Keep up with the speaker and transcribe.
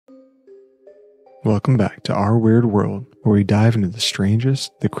Welcome back to Our Weird World, where we dive into the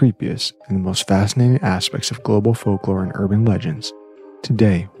strangest, the creepiest, and the most fascinating aspects of global folklore and urban legends.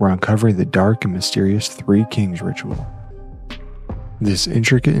 Today, we're uncovering the dark and mysterious Three Kings ritual. This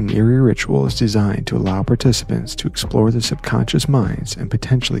intricate and eerie ritual is designed to allow participants to explore the subconscious minds and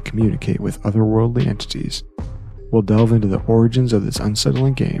potentially communicate with otherworldly entities. We'll delve into the origins of this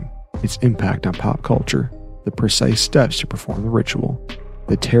unsettling game, its impact on pop culture, the precise steps to perform the ritual,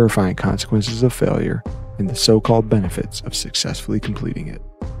 the terrifying consequences of failure, and the so-called benefits of successfully completing it.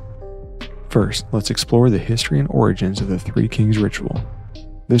 First, let's explore the history and origins of the Three Kings ritual.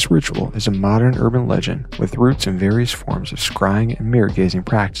 This ritual is a modern urban legend with roots in various forms of scrying and mirror-gazing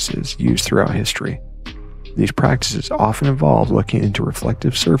practices used throughout history. These practices often involve looking into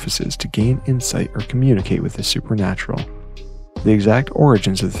reflective surfaces to gain insight or communicate with the supernatural. The exact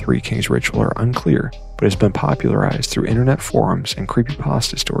origins of the Three Kings ritual are unclear, but has been popularized through internet forums and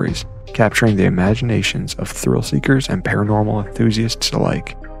creepypasta stories, capturing the imaginations of thrill seekers and paranormal enthusiasts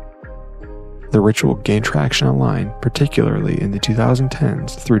alike. The ritual gained traction online, particularly in the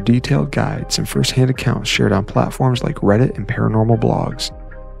 2010s, through detailed guides and first-hand accounts shared on platforms like Reddit and paranormal blogs.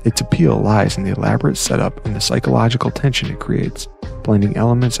 Its appeal lies in the elaborate setup and the psychological tension it creates, blending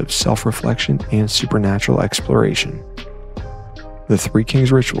elements of self-reflection and supernatural exploration. The Three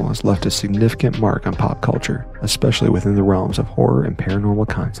Kings ritual has left a significant mark on pop culture, especially within the realms of horror and paranormal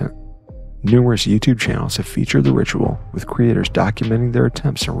content. Numerous YouTube channels have featured the ritual, with creators documenting their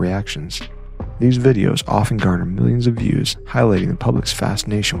attempts and reactions. These videos often garner millions of views, highlighting the public's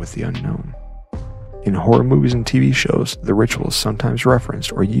fascination with the unknown. In horror movies and TV shows, the ritual is sometimes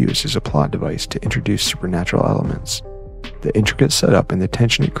referenced or used as a plot device to introduce supernatural elements. The intricate setup and the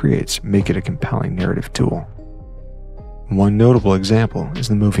tension it creates make it a compelling narrative tool. One notable example is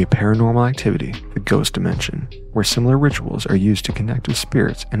the movie Paranormal Activity, The Ghost Dimension, where similar rituals are used to connect with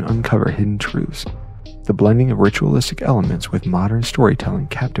spirits and uncover hidden truths. The blending of ritualistic elements with modern storytelling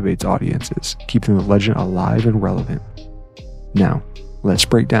captivates audiences, keeping the legend alive and relevant. Now, let's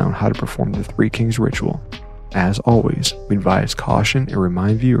break down how to perform the Three Kings ritual. As always, we advise caution and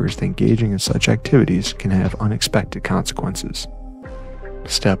remind viewers that engaging in such activities can have unexpected consequences.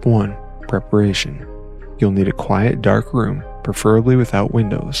 Step 1. Preparation. You'll need a quiet, dark room, preferably without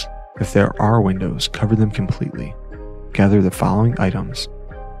windows. If there are windows, cover them completely. Gather the following items: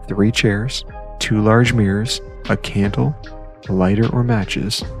 3 chairs, 2 large mirrors, a candle, a lighter or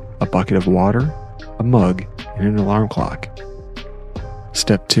matches, a bucket of water, a mug, and an alarm clock.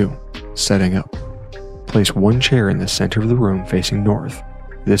 Step 2. Setting up. Place 1 chair in the center of the room facing north.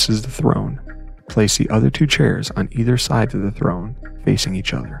 This is the throne. Place the other 2 chairs on either side of the throne, facing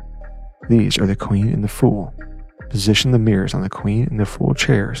each other. These are the Queen and the Fool. Position the mirrors on the Queen and the Fool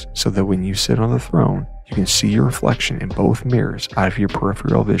chairs so that when you sit on the throne, you can see your reflection in both mirrors out of your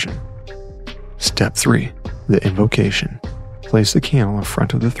peripheral vision. Step 3. The Invocation. Place the candle in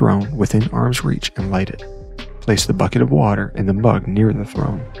front of the throne within arm's reach and light it. Place the bucket of water and the mug near the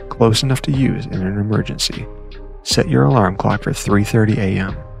throne, close enough to use in an emergency. Set your alarm clock for 3:30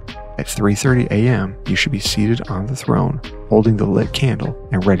 a.m. At 3:30 a.m., you should be seated on the throne, holding the lit candle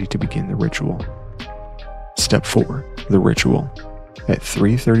and ready to begin the ritual. Step 4. The Ritual. At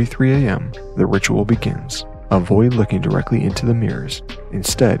 3:33 a.m., the ritual begins. Avoid looking directly into the mirrors.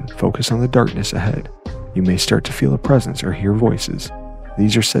 Instead, focus on the darkness ahead. You may start to feel a presence or hear voices.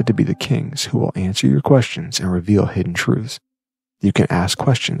 These are said to be the kings who will answer your questions and reveal hidden truths. You can ask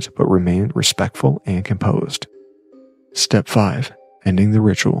questions, but remain respectful and composed. Step 5. Ending the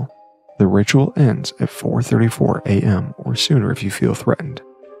ritual. The ritual ends at 4:34 a.m. or sooner if you feel threatened.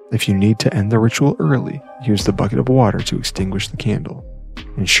 If you need to end the ritual early, use the bucket of water to extinguish the candle.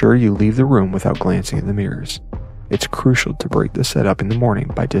 Ensure you leave the room without glancing at the mirrors. It's crucial to break the setup in the morning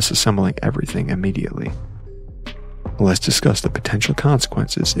by disassembling everything immediately. Let's discuss the potential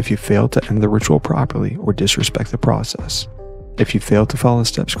consequences if you fail to end the ritual properly or disrespect the process. If you fail to follow the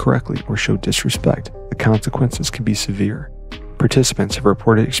steps correctly or show disrespect, the consequences can be severe. Participants have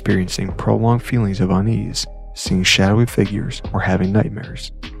reported experiencing prolonged feelings of unease, seeing shadowy figures, or having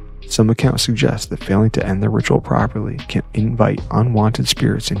nightmares. Some accounts suggest that failing to end the ritual properly can invite unwanted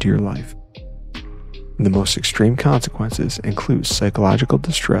spirits into your life. The most extreme consequences include psychological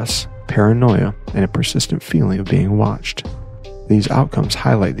distress, paranoia, and a persistent feeling of being watched. These outcomes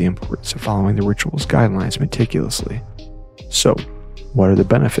highlight the importance of following the ritual's guidelines meticulously. So, what are the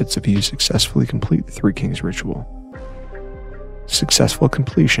benefits if you successfully complete the Three Kings ritual? Successful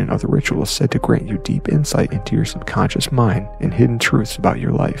completion of the ritual is said to grant you deep insight into your subconscious mind and hidden truths about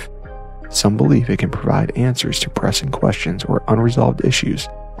your life. Some believe it can provide answers to pressing questions or unresolved issues,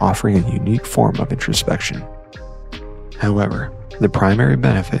 offering a unique form of introspection. However, The primary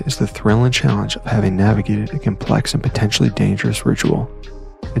benefit is the thrill and challenge of having navigated a complex and potentially dangerous ritual.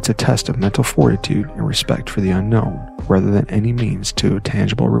 It's a test of mental fortitude and respect for the unknown, rather than any means to a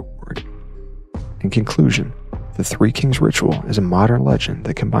tangible reward. In conclusion, the Three Kings ritual is a modern legend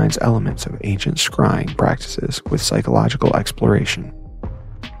that combines elements of ancient scrying practices with psychological exploration.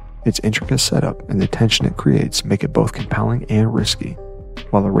 Its intricate setup and the tension it creates make it both compelling and risky.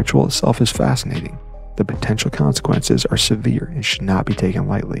 While the ritual itself is fascinating, the potential consequences are severe and should not be taken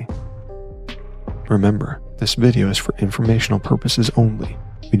lightly. Remember, this video is for informational purposes only.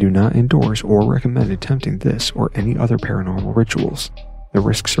 We do not endorse or recommend attempting this or any other paranormal rituals. The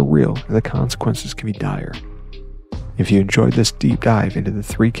risks are real and the consequences can be dire. If you enjoyed this deep dive into the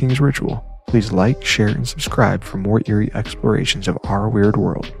Three Kings ritual, please like, share, and subscribe for more eerie explorations of our weird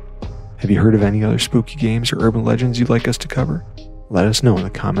world. Have you heard of any other spooky games or urban legends you'd like us to cover? Let us know in the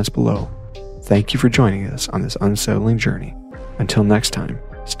comments below. Thank you for joining us on this unsettling journey. Until next time,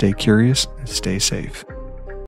 stay curious and stay safe.